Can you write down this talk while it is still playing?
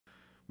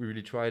we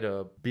really try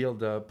to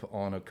build up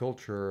on a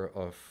culture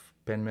of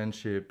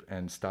penmanship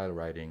and style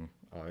writing.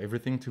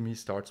 Everything to me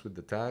starts with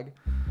the tag,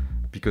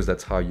 because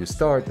that's how you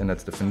start and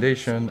that's the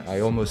foundation.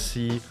 I almost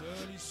see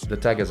the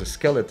tag as a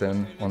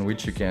skeleton on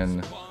which you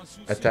can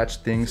attach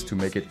things to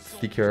make it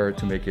thicker,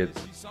 to make it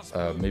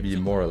maybe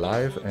more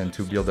alive, and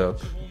to build up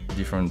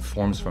different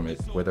forms from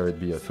it, whether it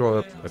be a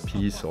throw-up, a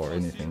piece, or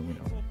anything, you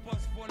know.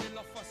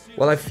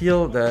 Well, I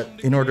feel that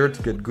in order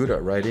to get good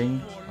at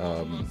writing,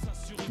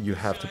 you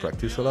have to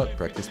practice a lot.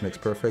 Practice makes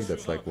perfect.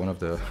 That's like one of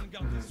the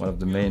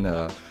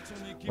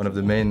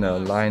main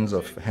lines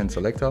of hand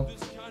selector.